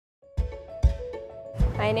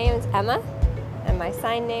My name is Emma, and my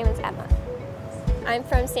sign name is Emma. I'm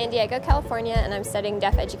from San Diego, California, and I'm studying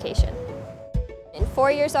deaf education. In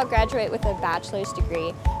 4 years, I'll graduate with a bachelor's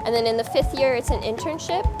degree, and then in the 5th year, it's an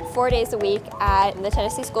internship, 4 days a week at the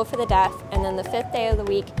Tennessee School for the Deaf, and then the 5th day of the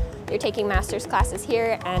week, you're taking master's classes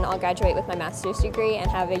here, and I'll graduate with my master's degree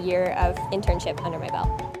and have a year of internship under my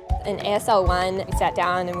belt. In ASL 1, we sat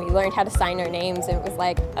down and we learned how to sign our names, and it was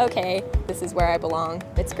like, okay, this is where I belong.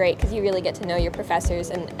 It's great because you really get to know your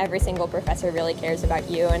professors, and every single professor really cares about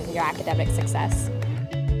you and your academic success.